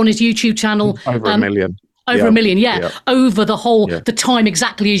on his YouTube channel? Over $1 million. Over $1 million, over the whole, the time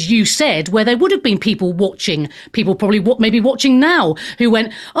exactly as you said, where there would have been people watching, people probably maybe watching now, who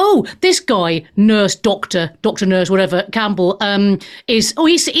went, oh, this guy, doctor, nurse, whatever, Campbell, he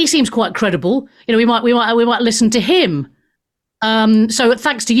seems quite credible. We might listen to him. So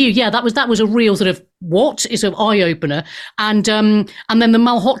thanks to you, that was a real sort of it's an eye opener, and then the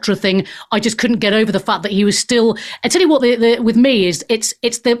Malhotra thing, I just couldn't get over the fact that he was still. I tell you what, with me is it's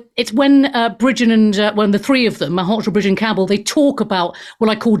when Bridgen and when the three of them, Malhotra, Bridgen, and Campbell, they talk about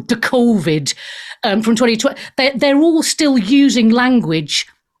what I call the COVID from 2020. They're all still using language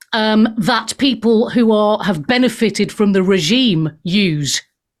that people who have benefited from the regime use.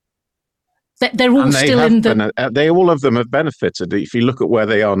 They're all still in the. They all of them have benefited. If you look at where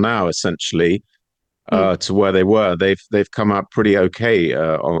they are now, essentially, to where they were, they've come out pretty okay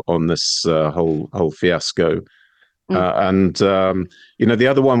on this whole fiasco. And the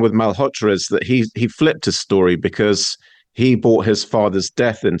other one with Malhotra is that he flipped his story because he brought his father's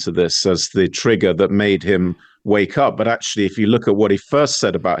death into this as the trigger that made him wake up. But actually, if you look at what he first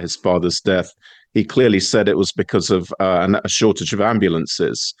said about his father's death, he clearly said it was because of a shortage of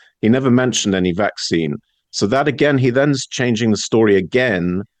ambulances. He never mentioned any vaccine. So that again, he then's changing the story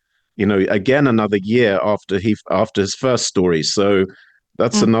again, again another year after his first story. So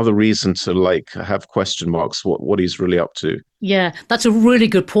that's another reason to have question marks what he's really up to. Yeah, that's a really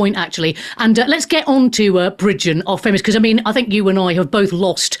good point, actually. And let's get on to Bridgen, our famous, because I think you and I have both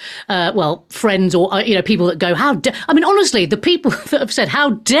lost, friends or, people that go, honestly, the people that have said,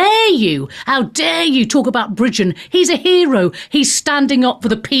 how dare you talk about Bridgen? He's a hero. He's standing up for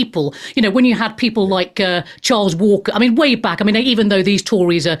the people. When you had people like Charles Walker, way back, even though these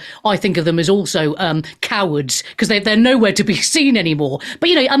Tories I think of them as also cowards, because they're nowhere to be seen anymore. But,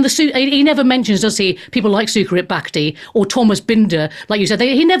 and he never mentions, does he, people like Sukarit Bhakti or Thomas Binder, like you said,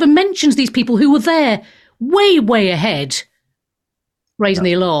 he never mentions these people who were there way ahead, raising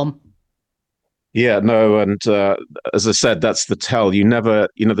the alarm. Yeah, no, and as I said, that's the tell. You never,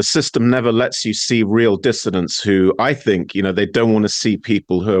 the system never lets you see real dissidents who I think, they don't want to see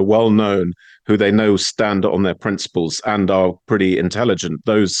people who are well known, who they know stand on their principles and are pretty intelligent.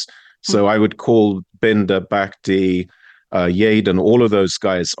 So I would call Binder, Bhakti, Yaden, all of those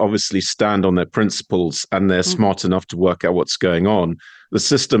guys obviously stand on their principles and they're smart enough to work out what's going on. The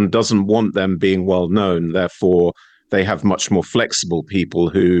system doesn't want them being well known. Therefore, they have much more flexible people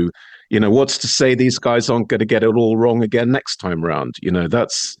who, what's to say these guys aren't going to get it all wrong again next time around?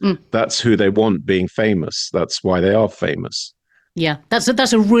 That's who they want being famous. That's why they are famous. Yeah, that's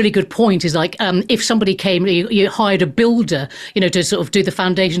a really good point. Is like if somebody came, you hired a builder, to sort of do the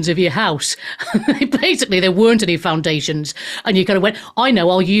foundations of your house. Basically, there weren't any foundations, and you kind of went, I know,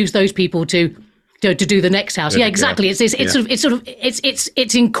 I'll use those people to do the next house. Yeah, exactly.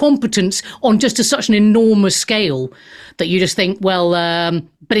 It's incompetence on just such an enormous scale that you just think, but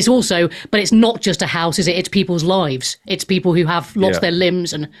it's not just a house, is it? It's people's lives. It's people who have lost their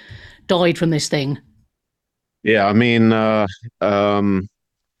limbs and died from this thing. Yeah, I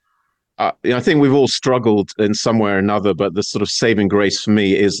think we've all struggled in some way or another, but the sort of saving grace for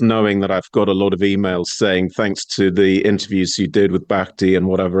me is knowing that I've got a lot of emails saying thanks to the interviews you did with Bhakti and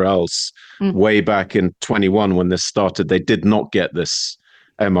whatever else way back in 21 when this started, they did not get this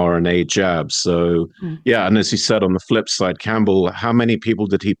mRNA jab. So, and as you said, on the flip side, Campbell, how many people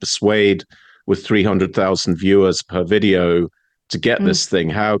did he persuade with 300,000 viewers per video to get this thing.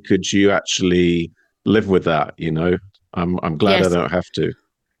 How could you actually live with that? I'm glad I don't have to.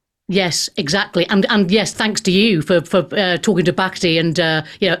 Yes, exactly, and yes, thanks to you for talking to Bhakti and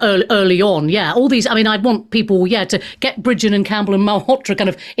early on. Yeah, all these. I mean, I want people to get Bridgen and Campbell and Malhotra kind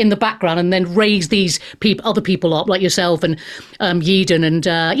of in the background, and then raise these other people up like yourself and Yeadon and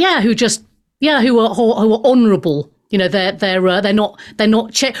who are honourable. They're not.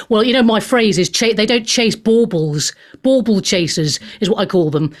 My phrase is they don't chase baubles. Bauble chasers is what I call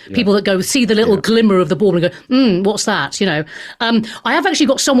them. Yeah. People that go see the little glimmer of the bauble and go, what's that? I have actually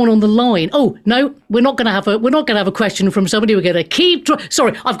got someone on the line. Oh no, we're not going to have a question from somebody. We're going to keep.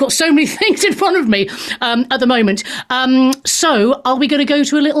 Sorry, I've got so many things in front of me at the moment. So are we going to go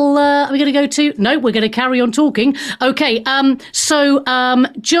to a little? Are we going to go to? No, we're going to carry on talking. Okay.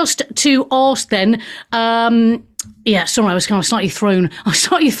 Just to ask then. Yeah, sorry, I was kind of slightly thrown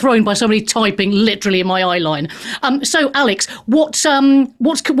by somebody typing literally in my eye line. So, Alex, what's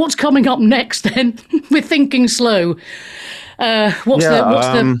coming up next then? We're thinking slow. I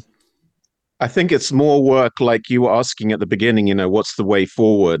think it's more work like you were asking at the beginning. What's the way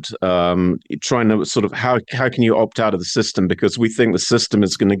forward? Trying to sort of how can you opt out of the system, because we think the system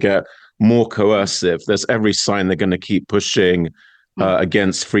is going to get more coercive. There's every sign they're going to keep pushing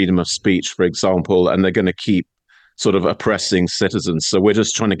against freedom of speech, for example, and they're going to keep sort of oppressing citizens. So we're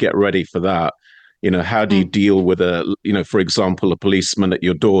just trying to get ready for that. How do you deal with for example, a policeman at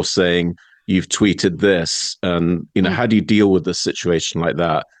your door saying you've tweeted this, and how do you deal with a situation like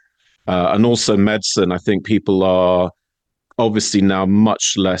that? And also medicine. I think people are obviously now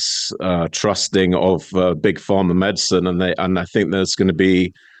much less trusting of big pharma medicine, and I think there's going to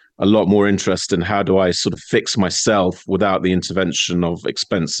be a lot more interest in how do I sort of fix myself without the intervention of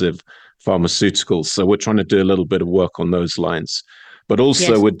expensive pharmaceuticals. So we're trying to do a little bit of work on those lines. But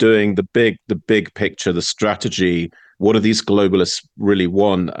also we're doing the big picture, the strategy. What do these globalists really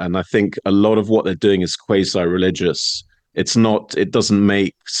want? And I think a lot of what they're doing is quasi-religious. It doesn't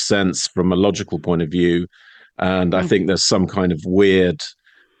make sense from a logical point of view. And I think there's some kind of weird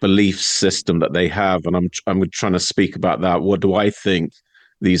belief system that they have. And I'm trying to speak about that. What do I think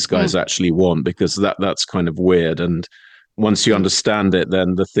these guys actually want? Because that's kind of weird. And once you understand it,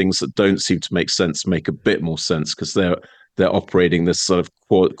 then the things that don't seem to make sense make a bit more sense, because they're operating this sort of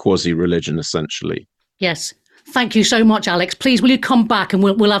quasi-religion essentially. Yes. Thank you so much, Alex. Please, will you come back and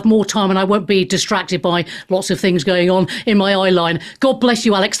we'll have more time and I won't be distracted by lots of things going on in my eye line. God bless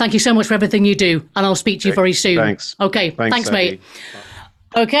you, Alex. Thank you so much for everything you do. And I'll speak to you very soon. Thanks. Okay. Thanks mate.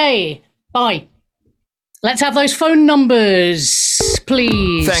 Bye. Okay. Bye. Let's have those phone numbers,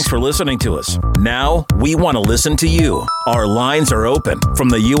 please. Thanks for listening to us. Now we want to listen to you. Our lines are open from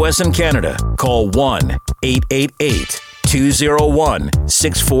the U.S. and Canada. Call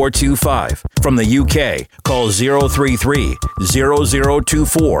 1-888-201-6425. From the UK, call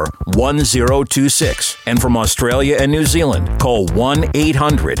 033-0024-1026. And from Australia and New Zealand, call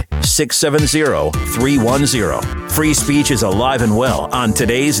 1-800-670-310. Free speech is alive and well on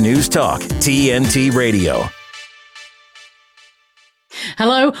today's News Talk, TNT Radio.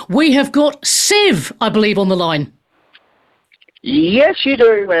 Hello, we have got Siv, I believe, on the line. Yes, you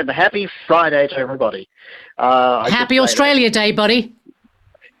do, and happy Friday to everybody. Happy Australia Day, buddy.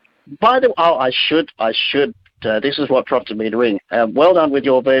 By the way, I should. This is what prompted me to ring. Well done with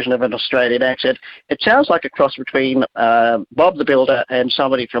your version of an Australian accent. It sounds like a cross between Bob the Builder and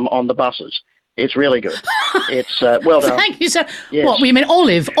somebody from On the Buses. It's really good. It's well done. Thank you, sir. Yes. What, you mean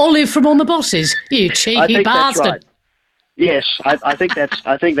Olive? Olive from On the Buses? You cheeky bastard. That's right. Yes, I think that's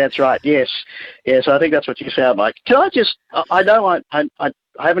right. Yes, I think that's what you sound like. Can I just? I know I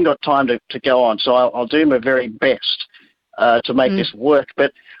haven't got time to go on, so I'll do my very best to make this work.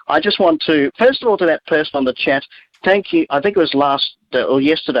 But I just want to, first of all, to that person on the chat, thank you. I think it was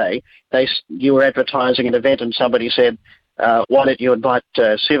yesterday. You were advertising an event, and somebody said, "Why don't you invite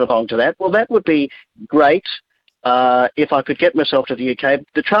Siv along to that?" Well, that would be great. If I could get myself to the UK.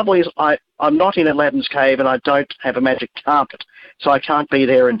 The trouble is I'm not in Aladdin's cave and I don't have a magic carpet, so I can't be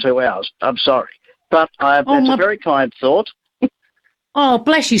there in 2 hours. I'm sorry. But that's a very kind thought. Oh,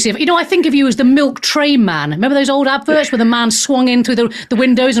 bless you, Siv. I think of you as the milk tray man. Remember those old adverts where the man swung in through the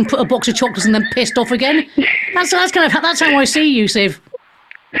windows and put a box of chocolates and then pissed off again? That's how I see you, Siv.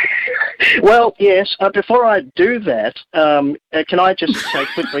 Well, yes. Before I do that, can I just say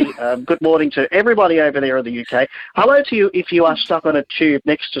quickly, good morning to everybody over there in the UK. Hello to you if you are stuck on a tube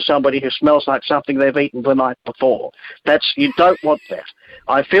next to somebody who smells like something they've eaten the night before. You don't want that.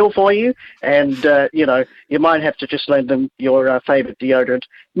 I feel for you, and, you might have to just lend them your favourite deodorant.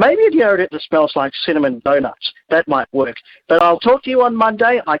 Maybe a deodorant that smells like cinnamon donuts. That might work. But I'll talk to you on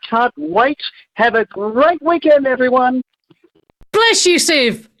Monday. I can't wait. Have a great weekend, everyone. Bless you,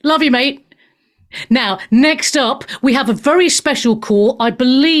 Siv. Love you, mate. Now, next up, we have a very special call, I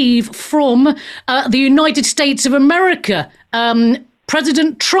believe, from the United States of America.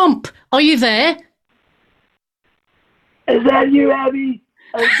 President Trump, are you there? Is that you, Abby?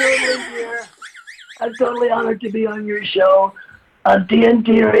 I'm totally here. I'm totally honored to be on your show on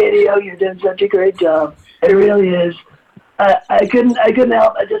TNT Radio. You're doing such a great job. It really is. I couldn't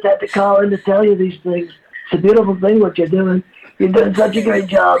help. I just had to call in to tell you these things. It's a beautiful thing what you're doing. You're doing such a great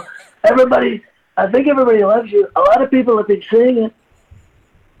job. Everybody, I think everybody loves you. A lot of people have been saying it.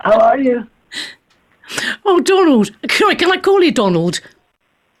 How are you? Oh, Donald. Can I call you Donald?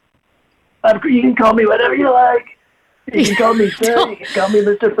 You can call me whatever you like. You can call me Sir. You can call me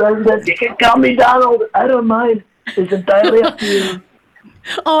Mr. President. You can call me Donald. I don't mind. It's entirely up to you.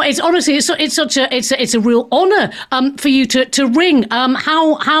 Oh, it's honestly, it's a real honour for you to ring.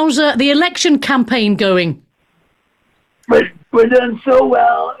 How's the election campaign going? We're doing so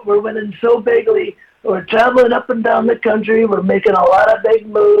well. We're winning so bigly. We're traveling up and down the country. We're making a lot of big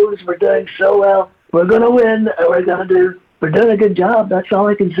moves. We're doing so well. We're going to win. We're doing a good job. That's all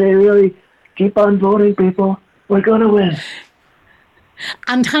I can say, really. Keep on voting, people. We're going to win.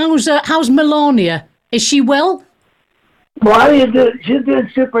 And how's Melania? Is she well? Melania, she's doing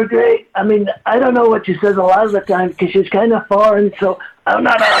super great. I mean, I don't know what she says a lot of the time because she's kind of foreign, so I'm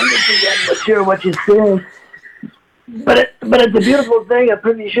not 100% sure what she's saying. But it's a beautiful thing. I'm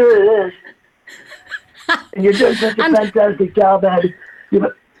pretty sure it is. And you're doing such a fantastic job at it.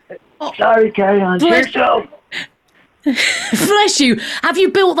 Sorry, carry on. Your show. Bless you. Have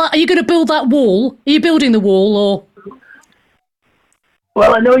you built that? Are you going to build that wall? Are you building the wall, or?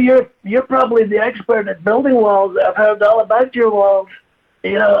 Well, I know you're probably the expert at building walls. I've heard all about your walls.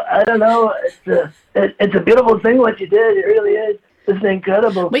 I don't know. It's a beautiful thing what you did. It really is. It's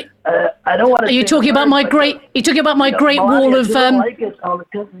incredible. Wait, I don't want to. Are you talking about my great? You're talking about my great wall of. Like it all the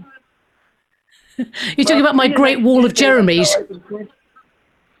time. You're talking about my great wall of Jeremy's.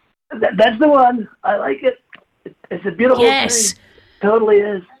 That's the one. I like it. It's a beautiful thing. Totally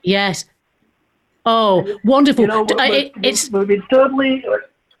is. Yes. Oh, wonderful! We've been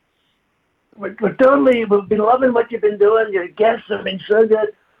loving what you've been doing. Your guests have been so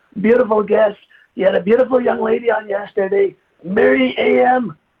good, beautiful guests. You had a beautiful young lady on yesterday, Mary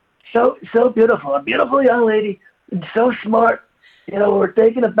A.M. So beautiful, a beautiful young lady, and so smart. We're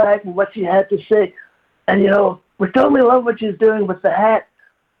taken aback with what she had to say, and we totally love what she's doing with the hat.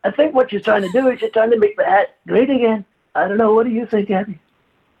 I think what she's trying to do is she's trying to make the hat great again. I don't know. What do you think, Abby?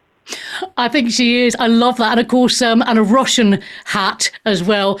 I think she is. I love that, and of course, and a Russian hat as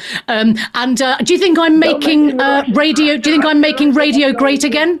well. Do you think I'm making radio? Do you think I'm making radio great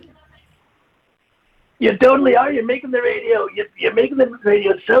again? You totally are. You're making the radio. You're making the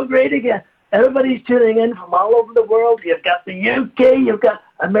radio so great again. Everybody's tuning in from all over the world. You've got the UK. You've got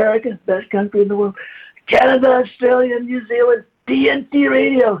America, best country in the world. Canada, Australia, New Zealand. TNT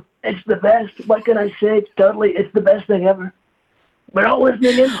Radio. It's the best. What can I say? It's the best thing ever. We're all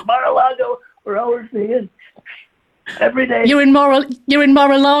listening in. Mar-a-Lago. We're all listening in. Every day. You're in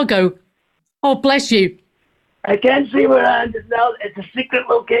Mar-a-Lago. Oh, bless you. I can't see where I am just now. It's a secret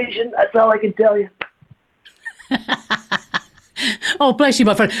location. That's all I can tell you. Oh, bless you,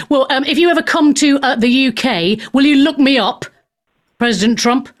 my friend. Well, if you ever come to the UK, will you look me up, President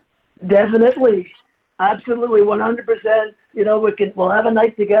Trump? Definitely. Absolutely. 100%. We'll have a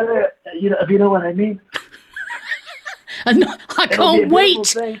night together, if you know what I mean. I can't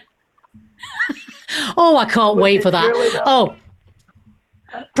wait. Oh, I can't wait for that. Really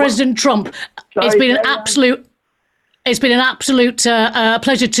President Trump, it's been an absolute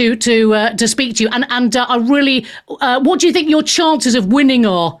pleasure to speak to you. And I really, what do you think your chances of winning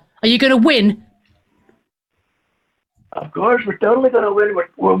are? Are you going to win? Of course, we're totally going to win.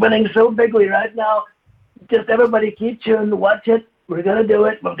 We're winning so bigly right now. Just everybody keep tuned, watch it. We're going to do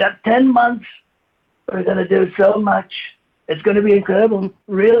it. We've got 10 months. We're going to do so much. It's going to be incredible. It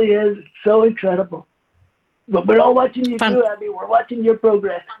really is. It's so incredible. But we're all watching you too, Abby. We're watching your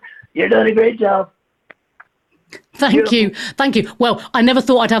progress. You're doing a great job. Thank you. Well, I never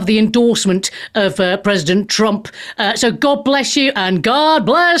thought I'd have the endorsement of President Trump. So God bless you, and God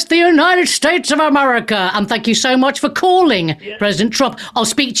bless the United States of America. And thank you so much for calling, President Trump. I'll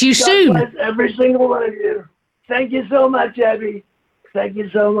speak to you soon. God bless every single one of you. Thank you so much, Abby. Thank you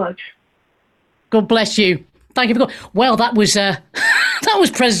so much. God bless you. Thank you for calling. Well, that was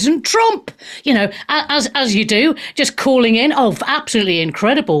President Trump. You know, as you do, just calling in. Oh, absolutely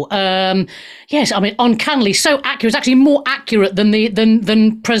incredible. Yes, I mean, uncannily so accurate. It's actually more accurate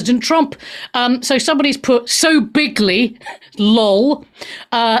than President Trump. So somebody's put so bigly, lol,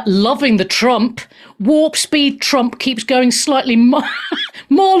 loving the Trump. Warp speed Trump keeps going slightly.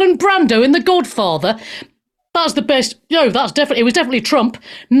 Marlon Brando in The Godfather. That's the best. No, it was definitely Trump.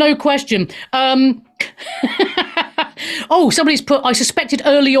 No question. Oh, somebody's put, I suspected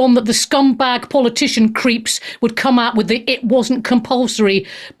early on that the scumbag politician creeps would come out with the "it wasn't compulsory"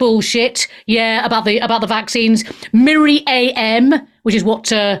 bullshit. Yeah, about the vaccines. Miri AM, which is what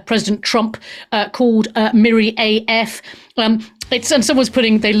President Trump called Miri AF. And someone's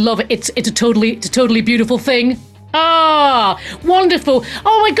putting, they love it. It's a totally beautiful thing. Ah, wonderful.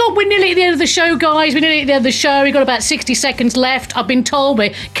 Oh my God, we're nearly at the end of the show, guys. We're nearly at the end of the show. We've got about 60 seconds left. I've been told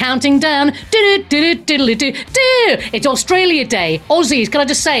we're counting down. It's Australia Day. Aussies, can I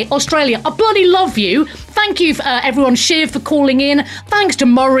just say, Australia, I bloody love you. Thank you, everyone. Shiv, for calling in. Thanks to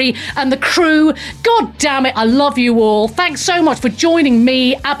Murray and the crew. God damn it, I love you all. Thanks so much for joining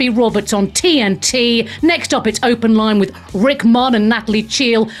me, Abby Roberts, on TNT. Next up, it's Open Line with Rick Munn and Natalie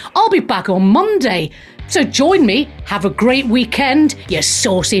Cheel. I'll be back on Monday. So join me. Have a great weekend, you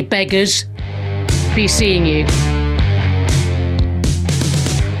saucy beggars. Be seeing you.